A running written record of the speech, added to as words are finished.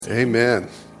Amen.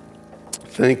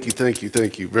 Thank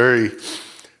you. Very,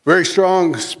 very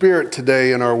strong spirit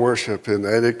today in our worship. And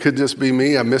it could just be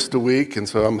me. I missed a week, and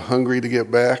so I'm hungry to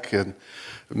get back and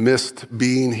missed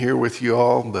being here with you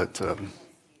all. But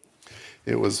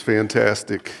it was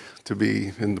fantastic to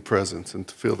be in the presence and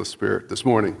to feel the spirit this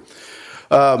morning.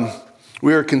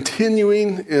 We are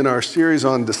continuing in our series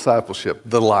on discipleship,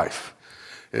 the life.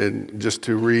 And just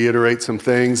to reiterate some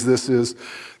things, this is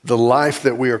the life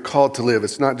that we are called to live.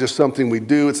 It's not just something we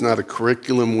do. It's not a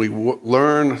curriculum we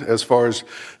learn as far as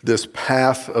this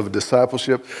path of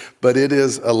discipleship, but it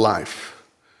is a life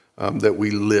that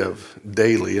we live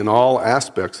daily in all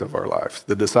aspects of our lives.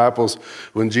 The disciples,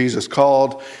 when Jesus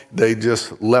called, they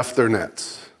just left their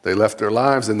nets. They left their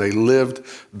lives and they lived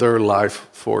their life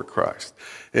for Christ.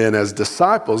 And as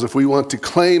disciples, if we want to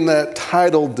claim that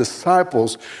title,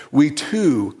 disciples, we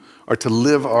too are to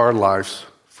live our lives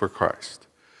for Christ.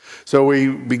 So we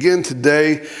begin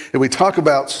today and we talk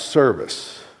about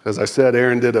service. As I said,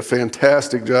 Aaron did a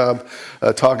fantastic job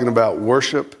talking about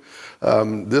worship.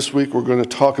 This week we're going to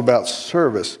talk about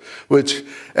service, which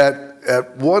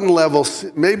at one level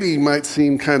maybe might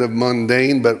seem kind of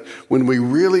mundane, but when we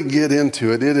really get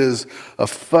into it, it is a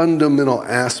fundamental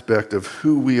aspect of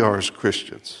who we are as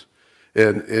Christians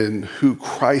and who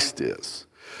Christ is.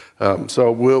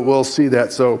 So we'll see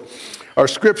that. So our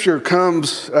scripture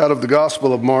comes out of the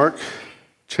Gospel of Mark,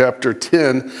 chapter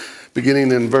 10,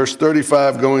 beginning in verse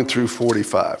 35, going through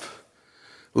 45.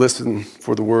 Listen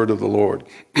for the word of the Lord.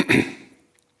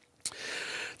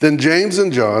 Then James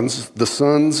and John, the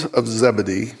sons of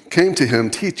Zebedee, came to him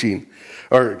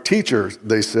Teacher,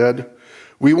 they said,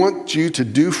 we want you to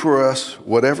do for us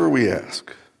whatever we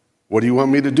ask. What do you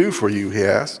want me to do for you, he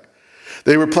asked.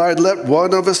 They replied, let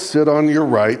one of us sit on your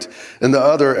right and the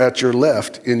other at your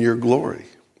left in your glory.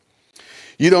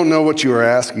 You don't know what you are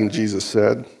asking, Jesus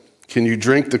said. Can you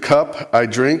drink the cup I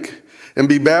drink and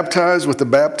be baptized with the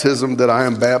baptism that I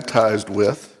am baptized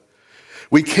with?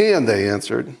 We can, they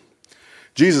answered.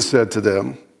 Jesus said to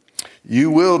them,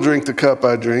 you will drink the cup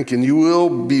I drink and you will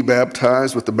be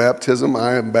baptized with the baptism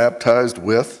I am baptized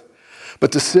with.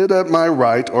 But to sit at my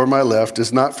right or my left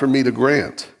is not for me to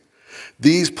grant.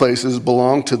 These places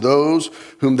belong to those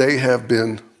whom they have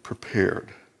been prepared.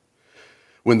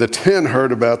 When the 10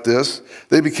 heard about this,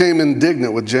 they became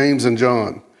indignant with James and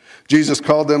John. Jesus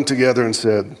called them together and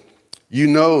said, you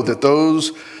know that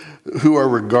those who are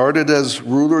regarded as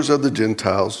rulers of the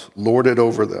Gentiles lord it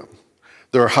over them.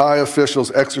 Their high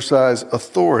officials exercise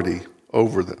authority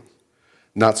over them.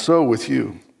 Not so with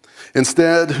you.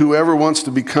 Instead, whoever wants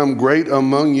to become great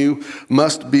among you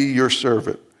must be your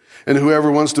servant. And whoever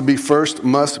wants to be first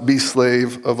must be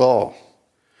slave of all.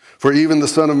 For even the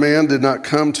Son of Man did not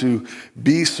come to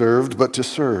be served, but to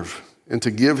serve, and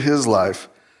to give his life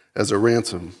as a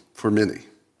ransom for many.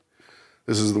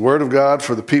 This is the word of God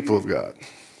for the people of God.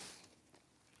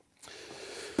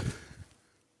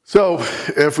 So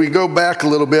if we go back a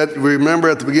little bit, remember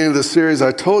at the beginning of the series,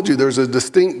 I told you there's a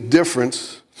distinct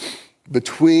difference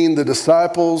between the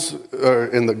disciples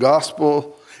in the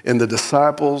gospel and the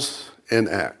disciples in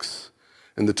Acts.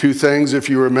 And the two things, if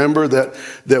you remember,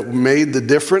 that made the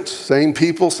difference, same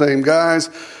people, same guys,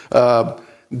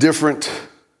 different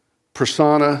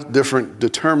persona, different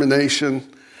determination,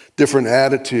 different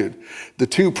attitude. The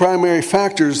two primary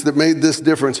factors that made this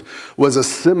difference was a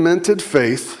cemented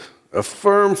faith, a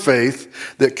firm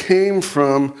faith that came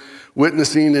from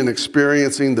witnessing and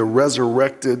experiencing the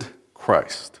resurrected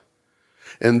Christ.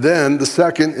 And then the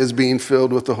second is being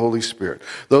filled with the Holy Spirit.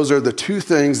 Those are the two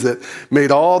things that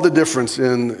made all the difference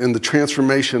in the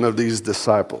transformation of these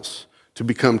disciples to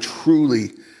become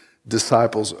truly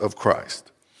disciples of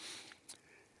Christ.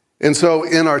 And so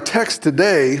in our text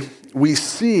today, we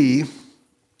see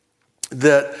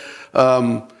that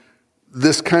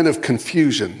this kind of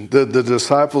confusion, the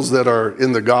disciples that are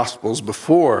in the Gospels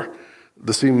before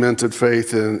the cemented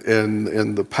faith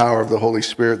and the power of the Holy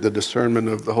Spirit, the discernment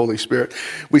of the Holy Spirit.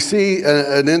 We see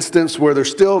an instance where they're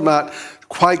still not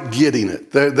quite getting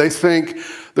it. They're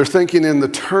thinking in the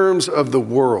terms of the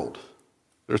world.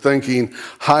 They're thinking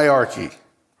hierarchy,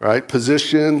 right?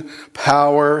 Position,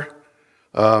 power,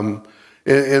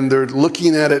 and they're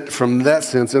looking at it from that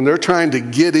sense, and they're trying to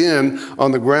get in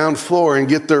on the ground floor and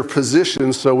get their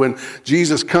position so when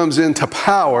Jesus comes into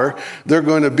power, they're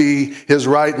going to be his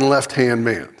right and left hand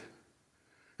man.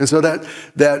 And so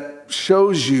that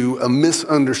shows you a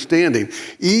misunderstanding.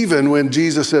 Even when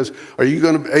Jesus says, are you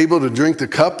going to be able to drink the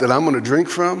cup that I'm going to drink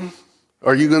from?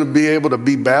 Are you going to be able to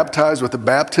be baptized with the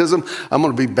baptism I'm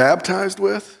going to be baptized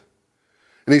with?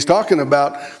 And he's talking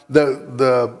about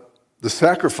the the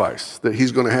sacrifice that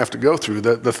he's going to have to go through,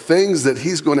 the things that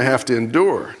he's going to have to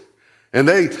endure. And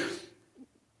they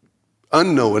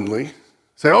unknowingly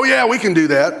say, oh yeah, we can do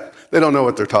that. They don't know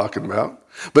what they're talking about.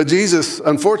 But Jesus,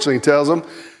 unfortunately, tells them,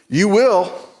 you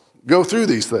will go through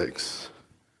these things.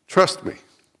 Trust me.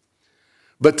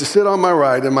 But to sit on my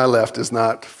right and my left is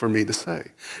not for me to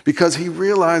say, because he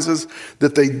realizes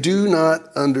that they do not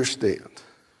understand.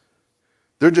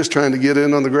 They're just trying to get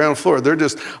in on the ground floor. They're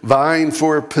just vying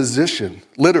for a position,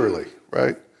 literally,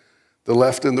 right? The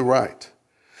left and the right.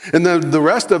 And the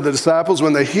rest of the disciples,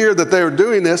 when they hear that they're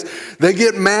doing this, they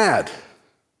get mad.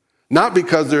 Not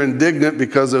because they're indignant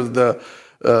because of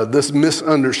this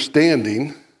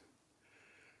misunderstanding,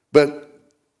 but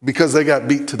because they got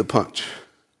beat to the punch,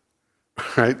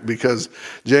 right? Because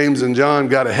James and John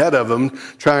got ahead of them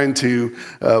trying to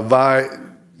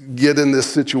get in this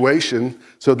situation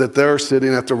so that they're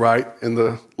sitting at the right and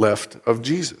the left of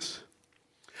Jesus.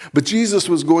 But Jesus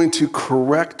was going to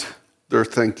correct their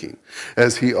thinking,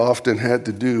 as he often had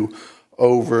to do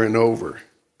over and over,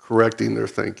 correcting their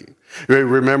thinking.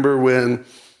 Remember when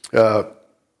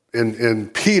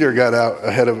and Peter got out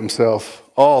ahead of himself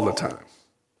all the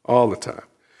time.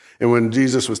 And when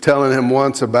Jesus was telling him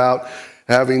once about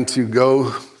having to go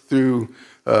through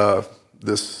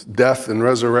this death and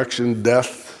resurrection,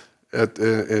 death at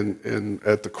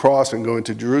the cross and going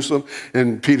to Jerusalem,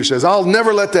 and Peter says, I'll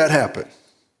never let that happen.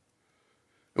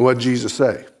 And what did Jesus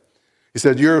say? He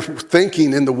said, you're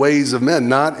thinking in the ways of men,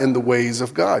 not in the ways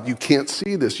of God. You can't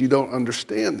see this. You don't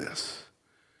understand this.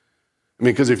 I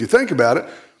mean, because if you think about it,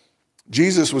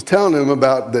 Jesus was telling him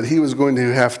about that he was going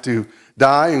to have to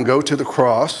die and go to the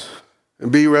cross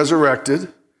and be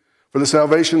resurrected for the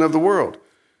salvation of the world.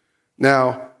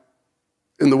 Now,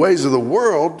 in the ways of the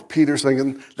world, Peter's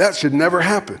thinking, that should never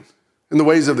happen. In the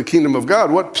ways of the kingdom of God,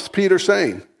 what's Peter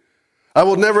saying? I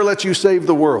will never let you save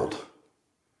the world.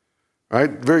 Right?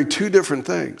 Very two different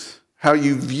things, how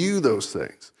you view those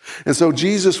things. And so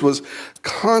Jesus was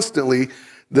constantly,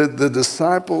 the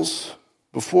disciples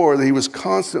before, he was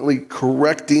constantly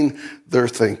correcting their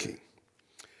thinking.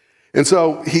 And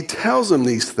so he tells them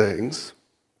these things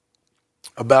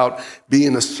about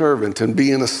being a servant and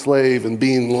being a slave and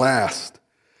being last.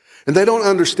 And they don't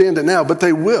understand it now, but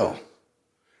they will.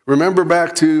 Remember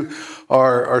back to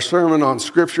our sermon on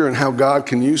Scripture and how God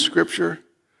can use Scripture,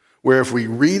 where if we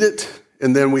read it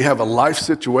and then we have a life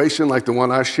situation like the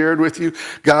one I shared with you,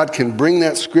 God can bring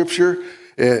that Scripture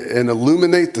and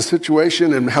illuminate the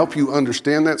situation and help you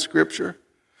understand that Scripture.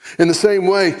 In the same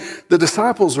way, the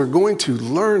disciples are going to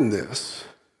learn this,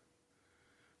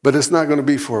 but it's not going to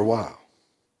be for a while.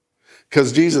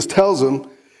 Because Jesus tells them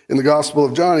in the Gospel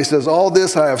of John, he says, all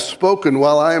this I have spoken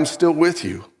while I am still with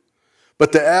you.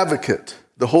 But the advocate,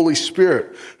 the Holy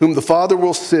Spirit, whom the Father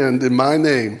will send in my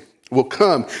name, will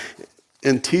come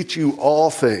and teach you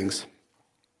all things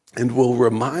and will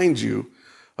remind you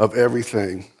of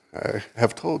everything I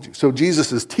have told you. So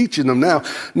Jesus is teaching them now,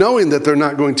 knowing that they're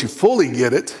not going to fully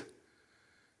get it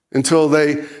until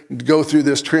they go through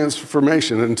this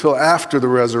transformation, until after the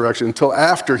resurrection, until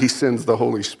after he sends the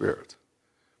Holy Spirit.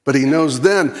 But he knows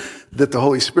then that the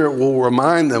Holy Spirit will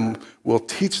remind them, will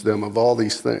teach them of all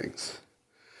these things.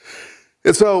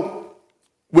 And so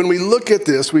when we look at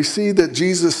this, we see that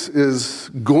Jesus is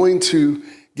going to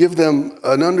give them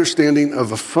an understanding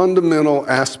of a fundamental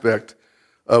aspect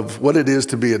of what it is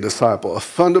to be a disciple, a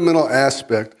fundamental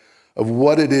aspect of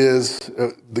what it is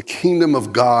the kingdom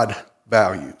of God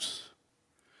values.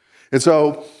 And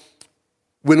so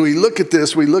when we look at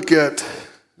this, we look at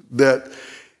that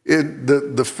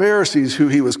the Pharisees who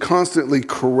he was constantly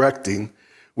correcting,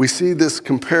 we see this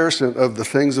comparison of the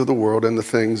things of the world and the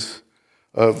things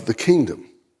of the kingdom.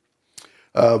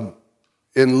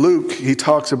 In Luke, he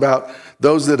talks about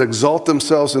those that exalt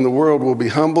themselves in the world will be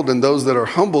humbled, and those that are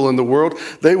humble in the world,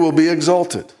 they will be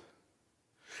exalted.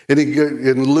 And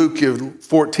in Luke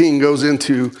 14 goes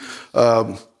into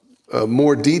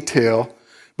more detail,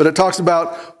 but it talks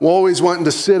about always wanting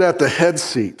to sit at the head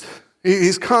seat.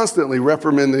 He's constantly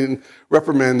reprimanding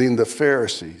the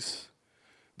Pharisees,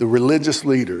 the religious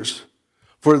leaders,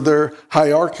 for their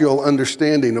hierarchical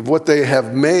understanding of what they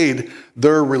have made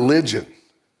their religion.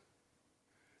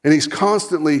 And he's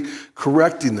constantly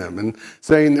correcting them and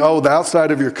saying, oh, the outside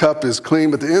of your cup is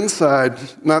clean, but the inside,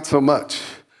 not so much.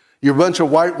 You're a bunch of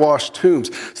whitewashed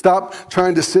tombs. Stop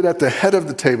trying to sit at the head of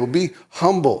the table. Be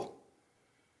humble.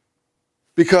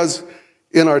 Because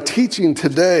in our teaching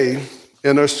today,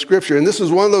 in our scripture, and this is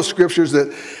one of those scriptures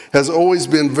that has always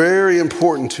been very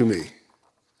important to me.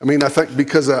 I mean, I think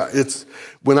because it's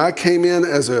when I came in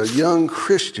as a young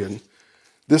Christian,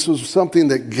 This was something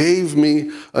that gave me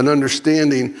an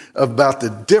understanding about the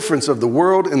difference of the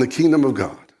world and the kingdom of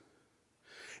God.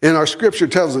 And our scripture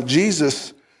tells that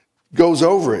Jesus goes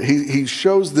over it. He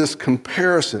shows this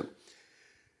comparison.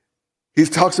 He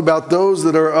talks about those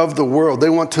that are of the world. They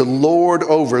want to lord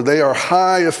over. They are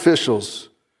high officials.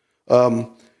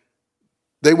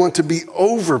 They want to be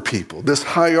over people, this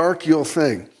hierarchical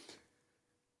thing.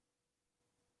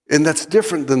 And that's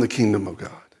different than the kingdom of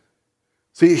God.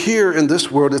 See, here in this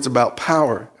world, it's about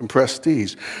power and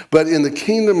prestige. But in the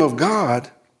kingdom of God,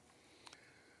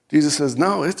 Jesus says,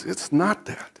 no, it's not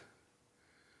that.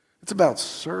 It's about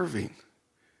serving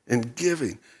and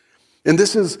giving. And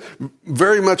this is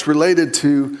very much related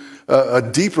to a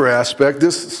deeper aspect.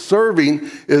 This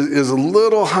serving is a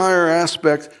little higher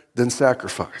aspect than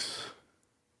sacrifice.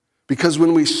 Because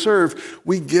when we serve,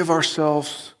 we give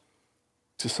ourselves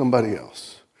to somebody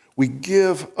else. We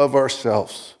give of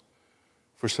ourselves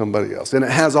for somebody else. And it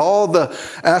has all the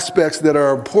aspects that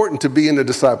are important to being a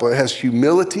disciple. It has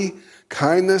humility,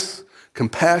 kindness,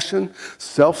 compassion,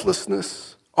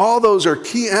 selflessness. All those are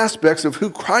key aspects of who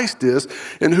Christ is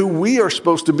and who we are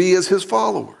supposed to be as his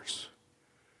followers.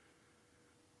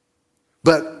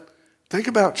 But think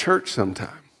about church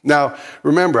sometime. Now,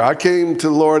 remember, I came to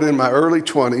the Lord in my early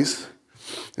 20s,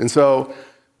 and so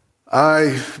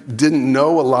I didn't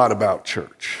know a lot about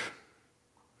church.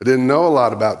 I didn't know a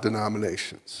lot about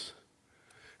denominations.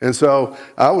 And so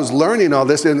I was learning all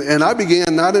this, and I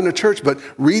began not in a church, but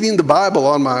reading the Bible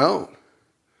on my own.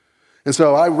 And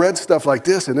so I read stuff like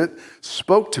this, and it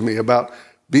spoke to me about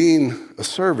being a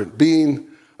servant, being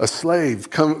a slave,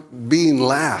 being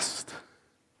last,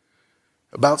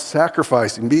 about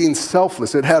sacrificing, being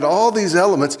selfless. It had all these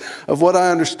elements of what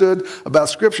I understood about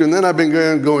Scripture. And then I've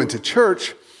been going to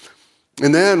church.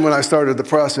 And then when I started the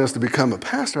process to become a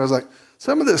pastor, I was like,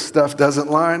 some of this stuff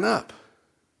doesn't line up.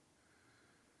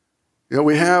 You know,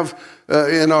 we have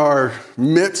in our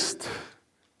midst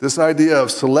this idea of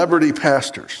celebrity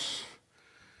pastors,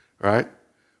 right?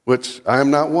 Which I am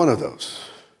not one of those.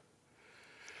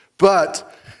 But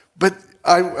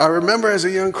I remember as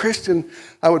a young Christian,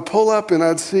 I would pull up and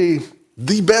I'd see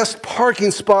the best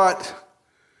parking spot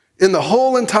in the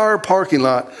whole entire parking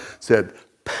lot said,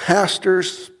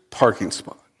 pastor's parking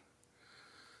spot.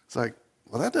 It's like,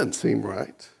 well, that doesn't seem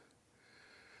right.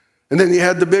 And then you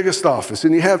had the biggest office,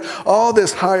 and you have all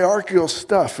this hierarchical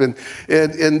stuff, and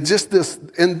just this,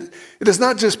 and it is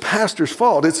not just pastors'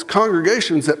 fault, it's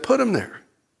congregations that put them there.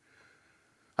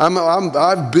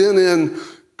 I've been in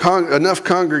enough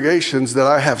congregations that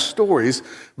I have stories,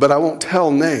 but I won't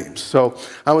tell names. So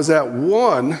I was at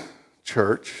one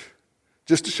church,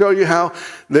 just to show you how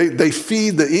they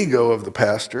feed the ego of the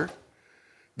pastor,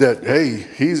 that, hey,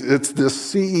 it's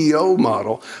this CEO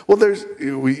model. Well,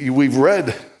 we've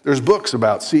read, there's books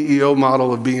about CEO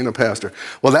model of being a pastor.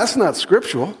 Well, that's not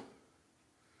scriptural.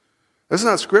 That's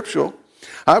not scriptural.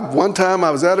 One time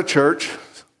I was at a church,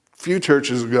 a few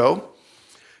churches ago,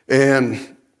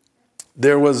 and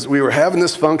we were having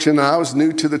this function. I was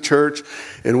new to the church,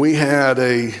 and we had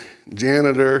a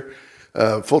janitor,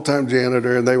 full-time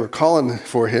janitor, and they were calling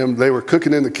for him. They were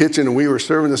cooking in the kitchen, and we were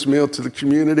serving this meal to the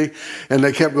community, and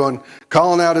they kept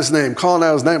calling out his name.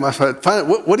 I said,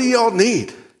 what do y'all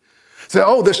need? I said,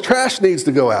 oh, this trash needs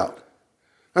to go out.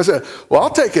 I said, well, I'll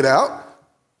take it out.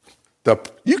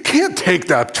 You can't take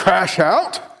that trash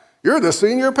out. You're the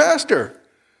senior pastor.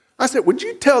 I said, would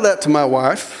you tell that to my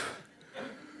wife?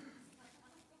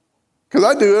 Because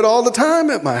I do it all the time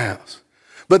at my house.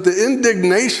 But the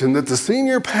indignation that the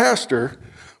senior pastor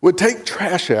would take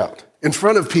trash out in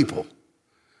front of people.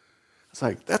 It's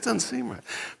like, that doesn't seem right.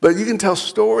 But you can tell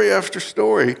story after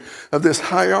story of this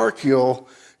hierarchical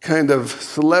kind of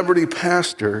celebrity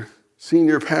pastor,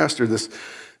 senior pastor,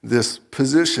 this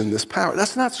position, this power.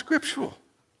 That's not scriptural.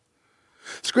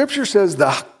 Scripture says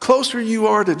the closer you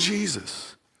are to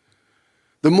Jesus,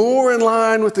 the more in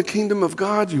line with the kingdom of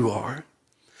God you are,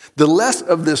 the less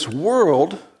of this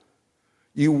world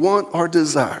you want or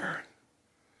desire,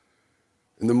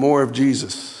 and the more of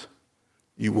Jesus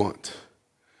you want.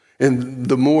 And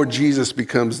the more Jesus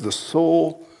becomes the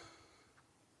sole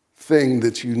thing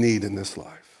that you need in this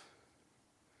life.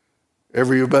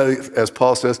 Everybody, as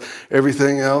Paul says,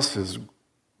 everything else is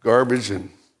garbage and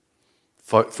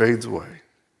fades away.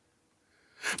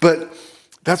 But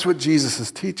that's what Jesus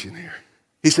is teaching here.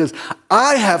 He says,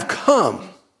 I have come,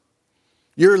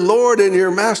 your Lord and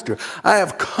your Master. I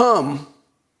have come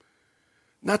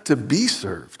not to be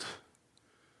served,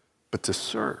 but to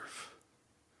serve.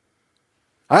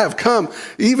 I have come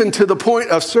even to the point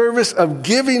of service, of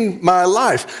giving my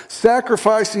life,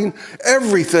 sacrificing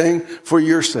everything for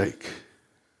your sake.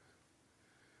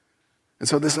 And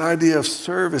so this idea of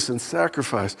service and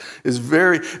sacrifice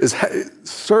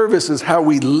service is how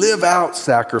we live out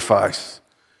sacrifice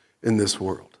in this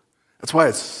world. That's why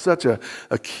it's such a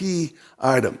key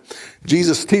item.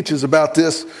 Jesus teaches about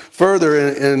this further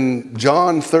in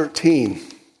John 13.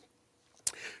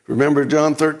 Remember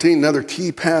John 13, another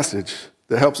key passage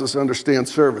that helps us understand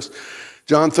service.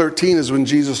 John 13 is when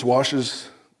Jesus washes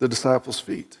the disciples'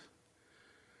 feet.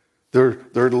 Their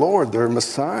Lord, their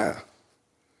Messiah,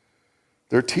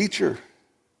 their teacher,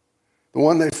 the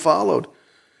one they followed,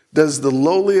 does the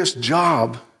lowliest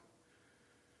job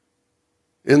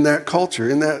in that culture,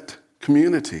 in that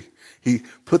community. He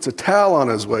puts a towel on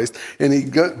his waist and he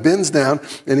bends down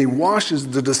and he washes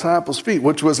the disciples' feet,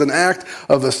 which was an act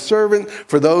of a servant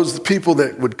for those people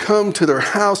that would come to their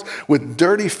house with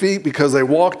dirty feet because they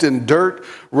walked in dirt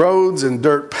roads and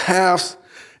dirt paths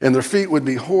and their feet would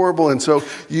be horrible. And so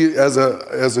you, as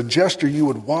a gesture, you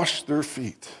would wash their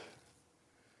feet.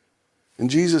 And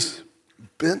Jesus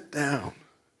bent down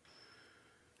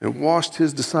and washed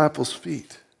his disciples'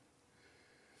 feet.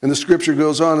 And the scripture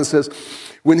goes on and says,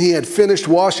 when he had finished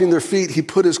washing their feet, he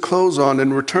put his clothes on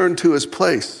and returned to his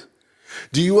place.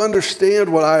 Do you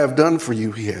understand what I have done for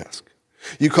you? He asked.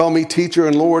 You call me teacher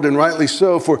and Lord, and rightly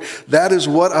so, for that is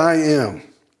what I am.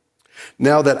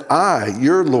 Now that I,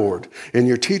 your Lord and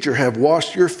your teacher, have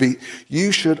washed your feet,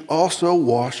 you should also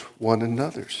wash one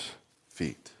another's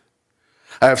feet.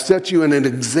 I have set you an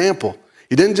example.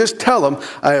 He didn't just tell them,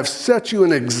 I have set you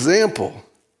an example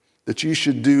that you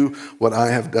should do what I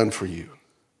have done for you.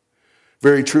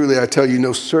 Very truly, I tell you,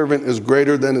 no servant is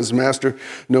greater than his master,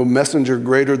 no messenger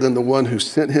greater than the one who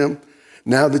sent him.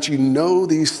 Now that you know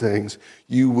these things,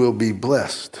 you will be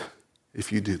blessed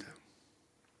if you do them.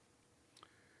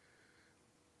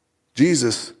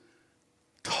 Jesus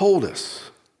told us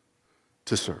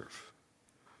to serve.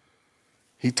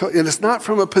 And it's not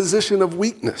from a position of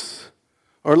weakness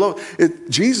or low.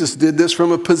 Jesus did this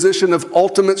from a position of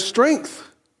ultimate strength.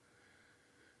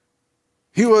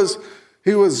 He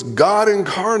was God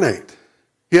incarnate.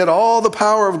 He had all the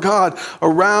power of God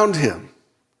around him.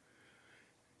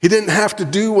 He didn't have to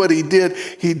do what he did.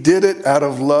 He did it out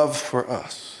of love for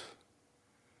us.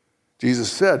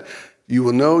 Jesus said, you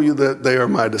will know that they are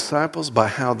my disciples by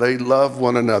how they love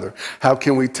one another. How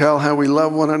can we tell how we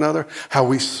love one another? How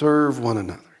we serve one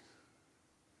another.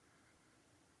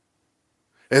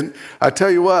 And I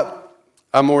tell you what,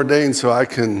 I'm ordained so I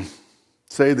can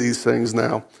say these things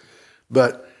now.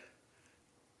 But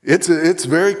it's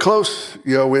very close,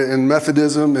 in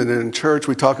Methodism and in church,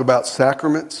 we talk about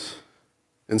sacraments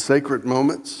and sacred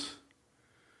moments.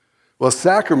 Well,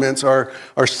 sacraments are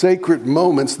sacred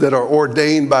moments that are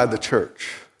ordained by the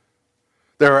church.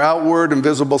 They are outward and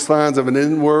visible signs of an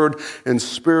inward and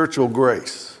spiritual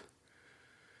grace.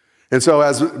 And so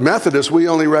as Methodists, we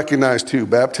only recognize two,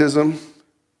 baptism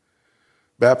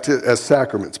as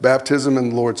sacraments, baptism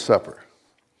and the Lord's Supper.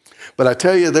 But I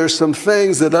tell you, there's some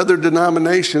things that other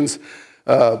denominations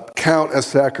count as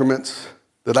sacraments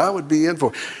that I would be in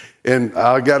for. And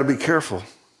I got to be careful,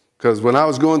 because when I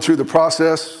was going through the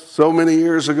process so many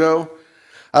years ago,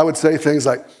 I would say things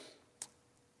like,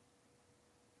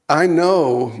 I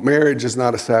know marriage is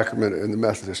not a sacrament in the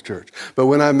Methodist Church, but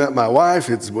when I met my wife,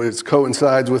 it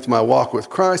coincides with my walk with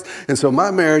Christ, and so my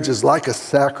marriage is like a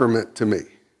sacrament to me.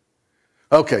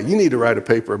 Okay, you need to write a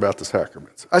paper about the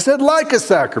sacraments. I said like a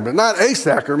sacrament, not a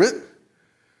sacrament.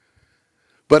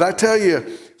 But I tell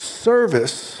you,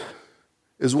 service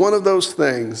is one of those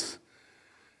things,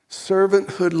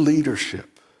 servanthood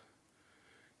leadership.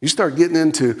 You start getting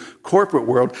into corporate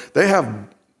world, they have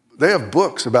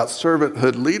books about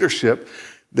servanthood leadership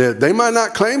that they might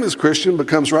not claim as Christian, but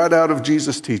comes right out of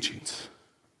Jesus' teachings.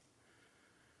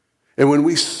 And when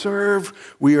we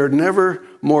serve, we are never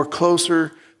more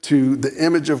closer to the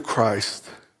image of Christ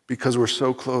because we're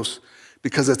so close,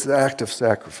 because it's an act of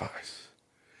sacrifice.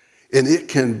 And it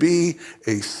can be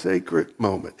a sacred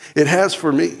moment. It has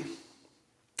for me.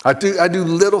 I do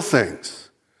little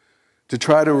things to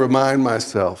try to remind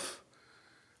myself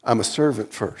I'm a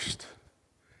servant first.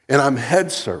 And I'm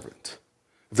head servant.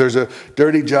 If there's a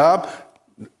dirty job,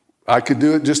 I could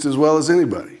do it just as well as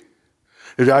anybody.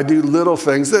 If I do little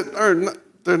things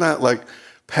they're not like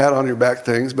pat on your back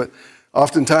things, but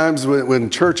oftentimes when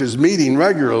church is meeting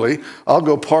regularly, I'll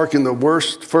go park in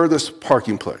the furthest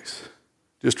parking place.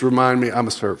 Just to remind me I'm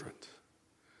a servant.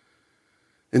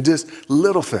 And just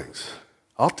little things.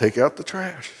 I'll take out the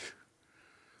trash.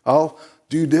 I'll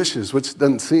do dishes, which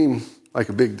doesn't seem like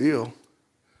a big deal.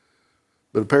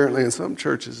 But apparently in some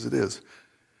churches it is.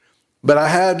 But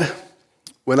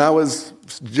when I was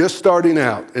just starting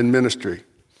out in ministry,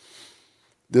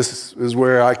 This is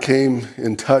where I came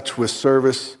in touch with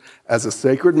service as a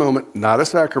sacred moment, not a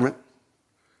sacrament,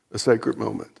 a sacred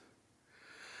moment.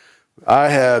 I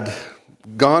had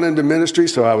gone into ministry,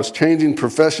 so I was changing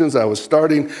professions. I was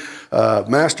starting a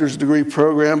master's degree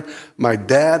program. My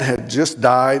dad had just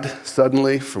died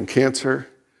suddenly from cancer.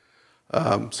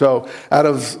 So out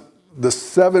of the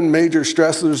 7 major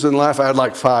stressors in life, I had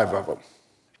like 5 of them.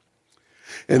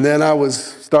 And then I was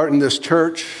starting this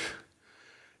church,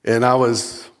 and I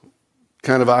was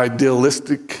kind of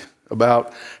idealistic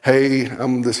about, hey,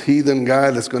 I'm this heathen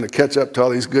guy that's going to catch up to all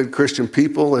these good Christian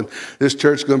people, and this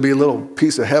church is going to be a little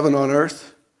piece of heaven on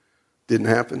earth. Didn't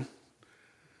happen.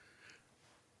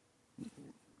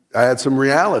 I had some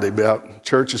reality about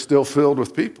church is still filled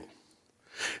with people.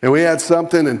 And we had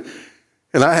something,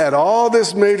 and I had all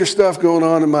this major stuff going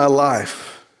on in my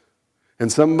life.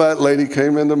 And some lady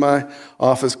came into my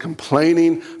office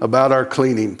complaining about our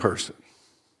cleaning person,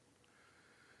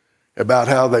 about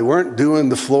how they weren't doing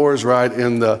the floors right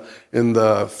in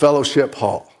the fellowship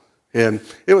hall. And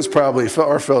it was probably,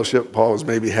 our fellowship hall was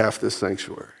maybe half this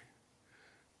sanctuary,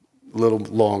 a little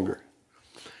longer.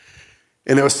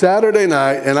 And it was Saturday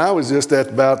night, and I was just at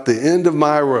about the end of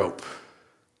my rope.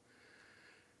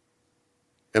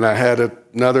 And I had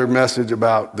another message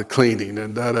about the cleaning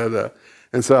and da-da-da.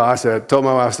 And so told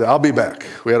my wife, I'll be back.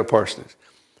 We had a parsonage.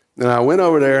 And I went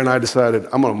over there, and I decided,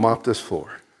 I'm going to mop this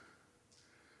floor.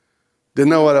 Didn't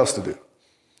know what else to do.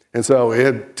 And so we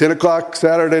had 10 o'clock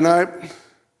Saturday night.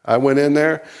 I went in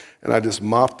there, and I just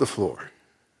mopped the floor.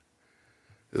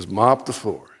 Just mopped the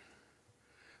floor.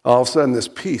 All of a sudden, this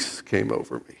peace came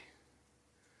over me.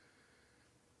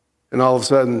 And all of a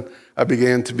sudden, I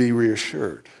began to be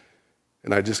reassured.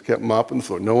 And I just kept mopping the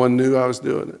floor. No one knew I was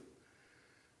doing it.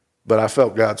 But I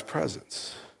felt God's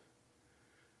presence.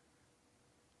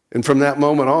 And from that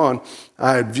moment on,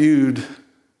 I had viewed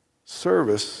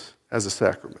service as a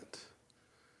sacrament,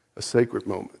 a sacred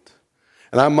moment.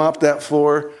 And I mopped that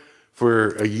floor for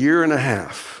a year and a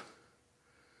half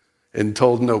and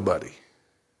told nobody.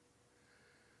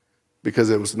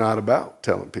 Because it was not about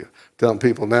telling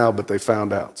people now, but they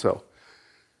found out.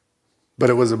 But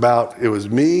it was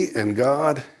me and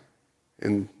God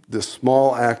in this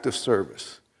small act of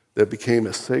service that became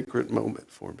a sacred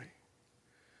moment for me.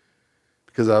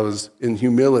 Because I was in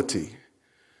humility,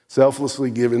 selflessly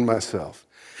giving myself.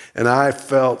 And I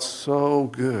felt so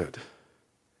good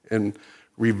and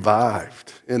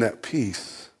revived and at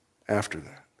peace after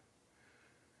that.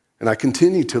 And I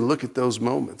continue to look at those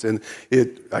moments, and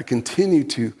I continue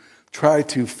to try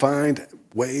to find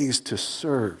ways to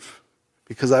serve,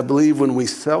 because I believe when we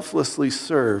selflessly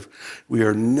serve, we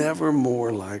are never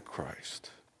more like Christ.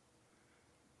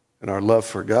 And our love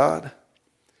for God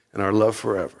and our love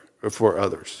for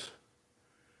others.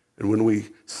 And when we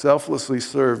selflessly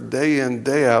serve day in,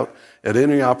 day out, at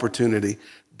any opportunity,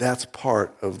 that's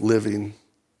part of living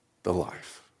the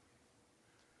life.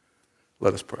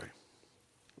 Let us pray.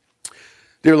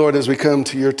 Dear Lord, as we come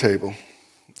to your table,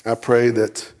 I pray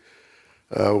that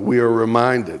we are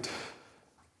reminded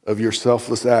of your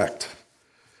selfless act.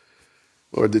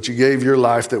 Lord, that you gave your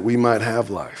life that we might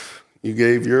have life. You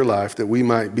gave your life that we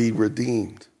might be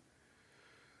redeemed.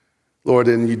 Lord,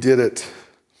 and you did it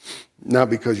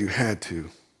not because you had to,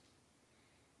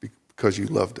 because you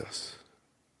loved us.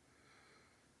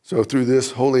 So through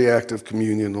this holy act of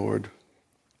communion, Lord,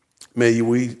 may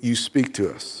you speak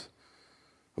to us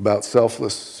about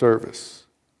selfless service,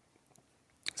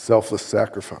 selfless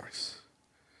sacrifice,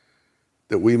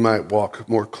 that we might walk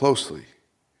more closely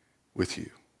with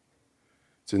you.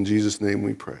 It's in Jesus' name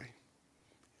we pray.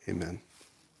 Amen.